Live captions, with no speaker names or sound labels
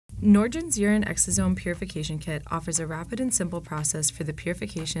Norgen's Urine Exosome Purification Kit offers a rapid and simple process for the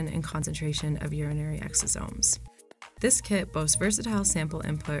purification and concentration of urinary exosomes. This kit boasts versatile sample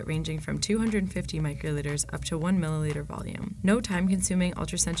input ranging from 250 microliters up to 1 milliliter volume. No time-consuming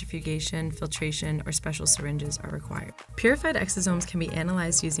ultracentrifugation, filtration, or special syringes are required. Purified exosomes can be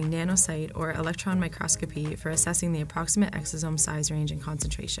analyzed using Nanosight or Electron microscopy for assessing the approximate exosome size range and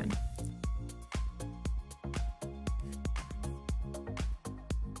concentration.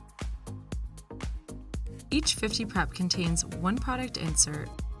 Each 50 prep contains 1 product insert,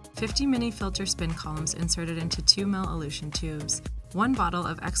 50 mini filter spin columns inserted into 2 ml elution tubes, 1 bottle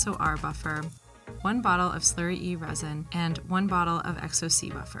of ExoR Buffer, 1 bottle of Slurry E resin, and 1 bottle of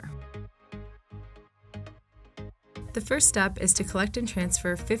ExoC Buffer. The first step is to collect and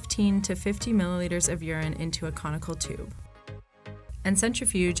transfer 15 to 50 milliliters of urine into a conical tube, and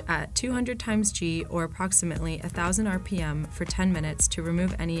centrifuge at 200 times G or approximately 1000 RPM for 10 minutes to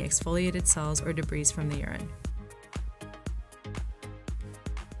remove any exfoliated cells or debris from the urine.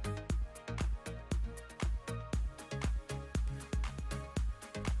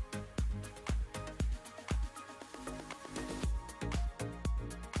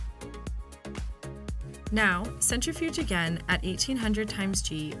 Now, centrifuge again at 1800 times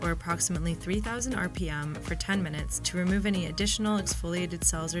G or approximately 3000 RPM for 10 minutes to remove any additional exfoliated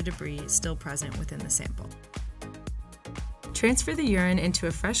cells or debris still present within the sample. Transfer the urine into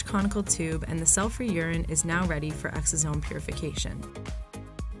a fresh conical tube and the cell-free urine is now ready for exosome purification.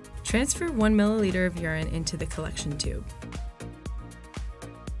 Transfer 1 milliliter of urine into the collection tube.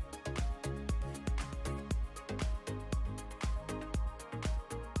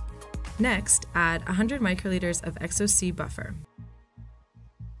 Next, add 100 microliters of ExoC Buffer.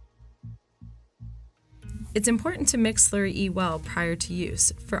 It's important to mix Slurry E well prior to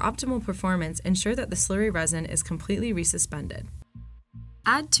use. For optimal performance, ensure that the slurry resin is completely resuspended.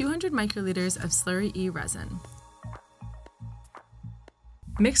 Add 200 microliters of Slurry E resin.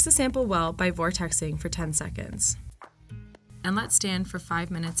 Mix the sample well by vortexing for 10 seconds. And let stand for 5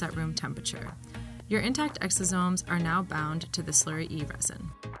 minutes at room temperature. Your intact exosomes are now bound to the Slurry E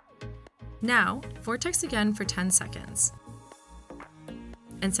resin. Now, vortex again for 10 seconds,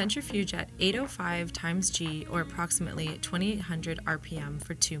 and centrifuge at 805 times G or approximately 2800 RPM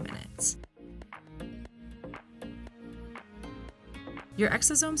for 2 minutes. Your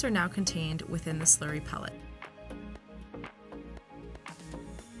exosomes are now contained within the slurry pellet.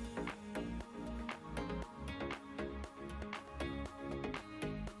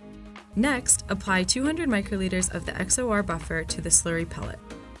 Next, apply 200 microliters of the ExoR Buffer to the slurry pellet.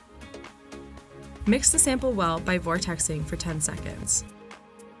 Mix the sample well by vortexing for 10 seconds.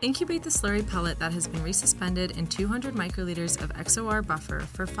 Incubate the slurry pellet that has been resuspended in 200 microliters of ExoR Buffer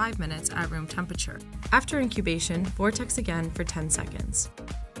for 5 minutes at room temperature. After incubation, vortex again for 10 seconds.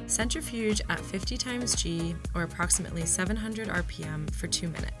 Centrifuge at 50 times G or approximately 700 RPM for 2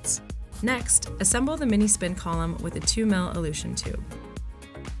 minutes. Next, assemble the mini spin column with a 2 ml elution tube.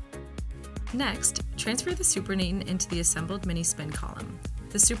 Next, transfer the supernatant into the assembled mini spin column.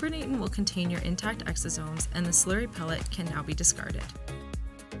 The supernatant will contain your intact exosomes and the slurry pellet can now be discarded.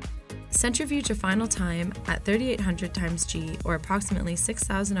 Centrifuge a final time at 3800 times G or approximately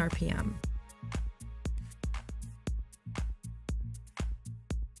 6000 RPM.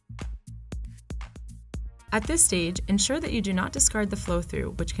 At this stage, ensure that you do not discard the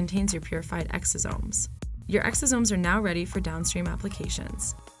flow-through, which contains your purified exosomes. Your exosomes are now ready for downstream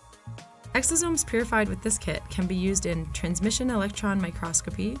applications. Exosomes purified with this kit can be used in transmission electron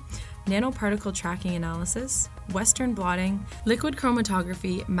microscopy, nanoparticle tracking analysis, Western blotting, liquid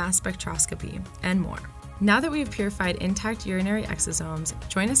chromatography, mass spectroscopy, and more. Now that we have purified intact urinary exosomes,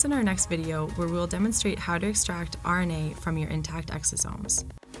 join us in our next video where we will demonstrate how to extract RNA from your intact exosomes.